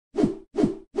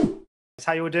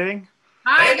How you all doing?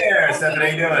 Hi. Hey there, Stefan. How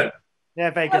you doing? Yeah,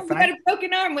 very Oh, good, you got thanks. a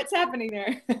broken arm. What's happening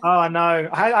there? Oh, I know.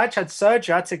 I actually had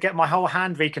surgery. I had to get my whole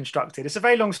hand reconstructed. It's a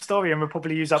very long story and we'll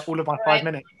probably use up all of my All five right.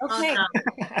 minutes. Okay.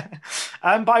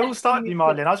 But I will start with you,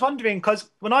 Marlin. I was wondering, because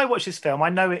when I watch this film, I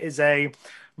know it is a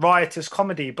riotous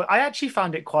comedy, but I actually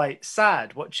found it quite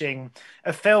sad watching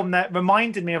a film that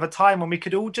reminded me of a time when we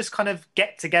could all just kind of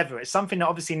get together. It's something that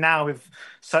obviously now with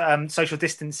social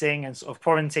distancing and sort of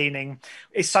quarantining,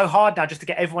 it's so hard now just to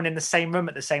get everyone in the same room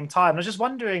at the same time. I was just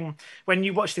wondering, when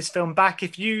you watch this film back,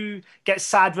 if you get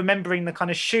sad remembering the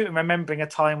kind of shoot and remembering a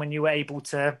time when you were able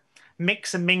to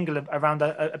mix and mingle around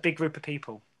a big group of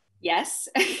people. Yes,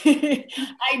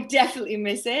 I definitely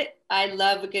miss it. I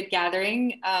love a good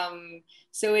gathering.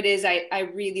 So it is, I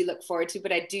really look forward to,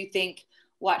 but I do think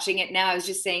watching it now, I was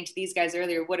just saying to these guys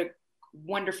earlier, what a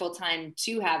wonderful time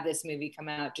to have this movie come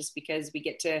out, just because we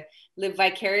get to live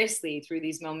vicariously through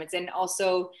these moments, and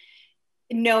also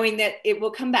knowing that it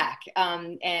will come back,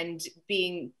 and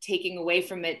taking away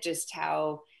from it just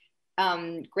how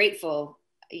grateful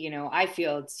I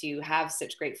feel to have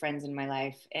such great friends in my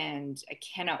life, and I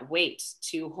cannot wait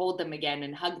to hold them again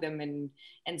and hug them and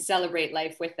celebrate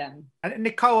life with them. And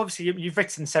Nicole, obviously you've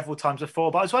written several times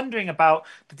before, but I was wondering about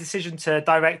the decision to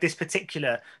direct this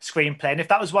particular screenplay, and if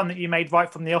that was one that you made right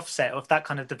from the offset, or if that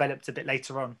kind of developed a bit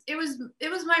later on. It was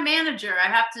my manager. I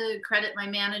have to credit my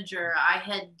manager. I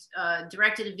had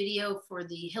directed a video for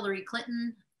the Hillary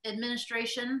Clinton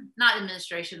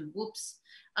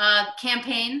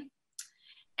campaign.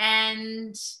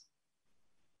 And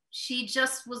she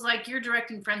just was like, "You're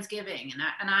directing Friendsgiving,"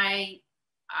 and I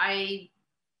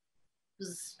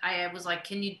was like,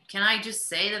 "Can I just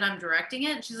say that I'm directing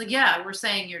it?" And she's like, "Yeah, we're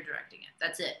saying you're directing it.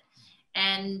 That's it."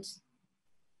 And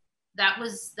that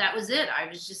was it.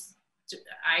 I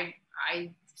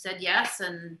said yes,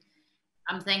 and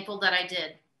I'm thankful that I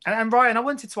did. And Ryan, I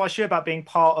wanted to ask you about being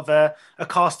part of a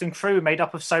cast and crew made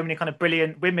up of so many kind of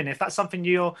brilliant women. If that's something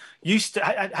you're used to,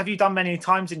 have you done many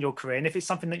times in your career? And if it's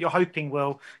something that you're hoping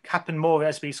will happen more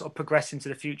as we sort of progress into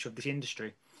the future of this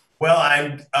industry? Well,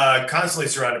 I'm constantly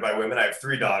surrounded by women. I have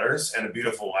 3 daughters and a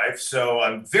beautiful wife, so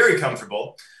I'm very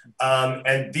comfortable.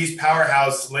 And these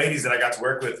powerhouse ladies that I got to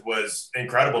work with was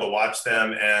incredible to watch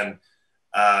them. And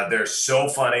they're so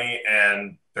funny,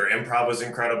 and their improv was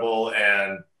incredible.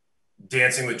 And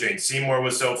dancing with Jane Seymour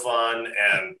was so fun,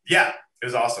 and yeah, it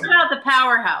was awesome. What about the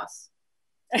powerhouse?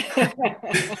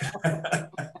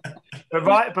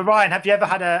 But Ryan, have you ever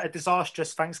had a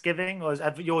disastrous Thanksgiving, or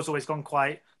have yours always gone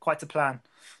quite to plan?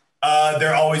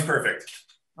 They're always perfect.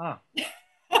 Oh.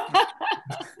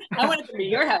 I want to go to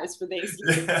your house for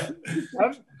Thanksgiving.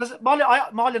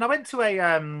 Marlin, I went to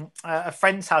a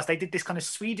friend's house. They did this kind of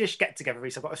Swedish get together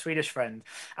recently. I've got a Swedish friend,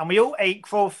 and we all ate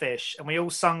crawfish and we all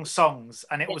sung songs,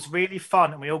 and it was really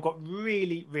fun, and we all got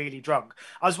really, really drunk.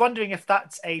 I was wondering if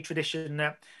that's a tradition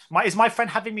that is my friend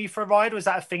having me for a ride, or is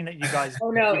that a thing that you guys?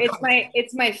 Oh no,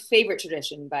 it's my favorite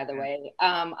tradition, by the way.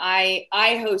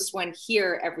 I host one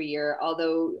here every year,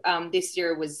 although this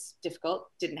year was difficult,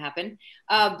 didn't happen.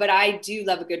 But I do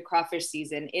love a good crawfish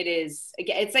season. It's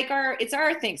like our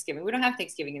Thanksgiving. We don't have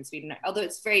Thanksgiving in Sweden, although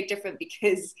it's very different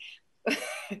because I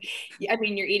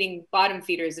mean, you're eating bottom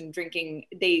feeders and drinking.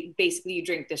 You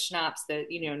drink the schnapps, the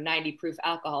 90 proof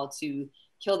alcohol to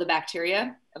kill the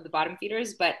bacteria of the bottom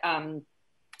feeders. But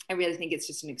I really think it's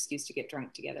just an excuse to get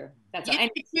drunk together. That's all.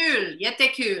 Jättekul,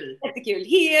 jättekul. Jättekul.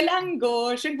 Helan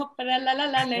går, sjung hoppa la la la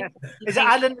la. Is it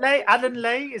Alan Lay? Alan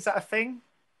Lay, is that a thing?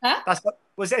 Huh?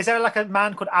 Is there like a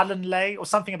man called Alan Lay or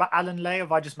something about Alan Lay? Or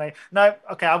have I just made? No,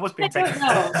 okay, I was being taken.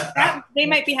 No, they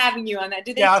might be having you on that.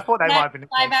 Did they? Yeah, I thought they might have been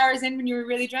 5 hours in when you were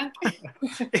really drunk.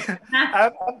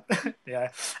 Yeah.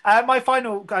 My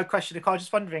final question, Nicole, I was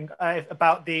just wondering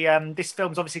about the this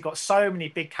film's obviously got so many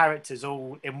big characters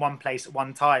all in one place at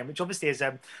one time, which obviously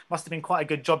must have been quite a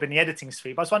good job in the editing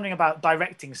suite. But I was wondering about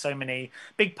directing so many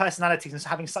big personalities and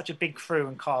having such a big crew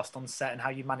and cast on set, and how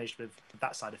you managed with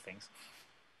that side of things.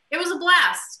 It was a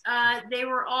blast. They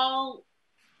were all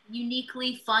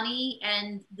uniquely funny,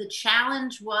 and the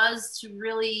challenge was to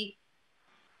really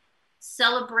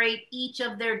celebrate each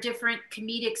of their different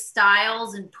comedic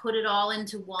styles and put it all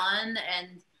into one.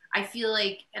 And I feel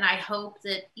like, and I hope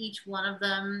that each one of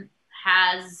them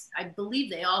I believe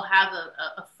they all have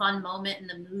a fun moment in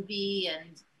the movie.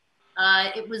 And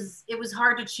it was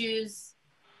hard to choose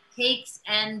takes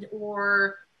and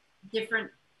or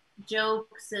different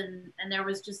jokes, and there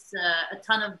was just a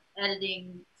ton of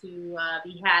editing to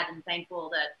be had, and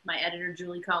thankful that my editor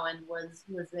Julie Cohen was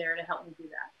there to help me do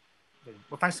that.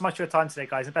 Well, thanks so much for your time today,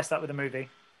 guys, and best luck with the movie.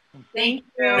 Thank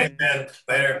you.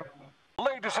 Later.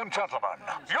 Ladies and gentlemen,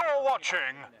 you're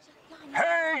watching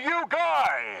Hey, you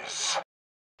guys!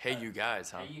 Hey, you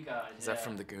guys, huh? Hey, you guys. Is that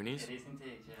from the Goonies? It is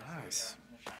indeed, yes. Nice.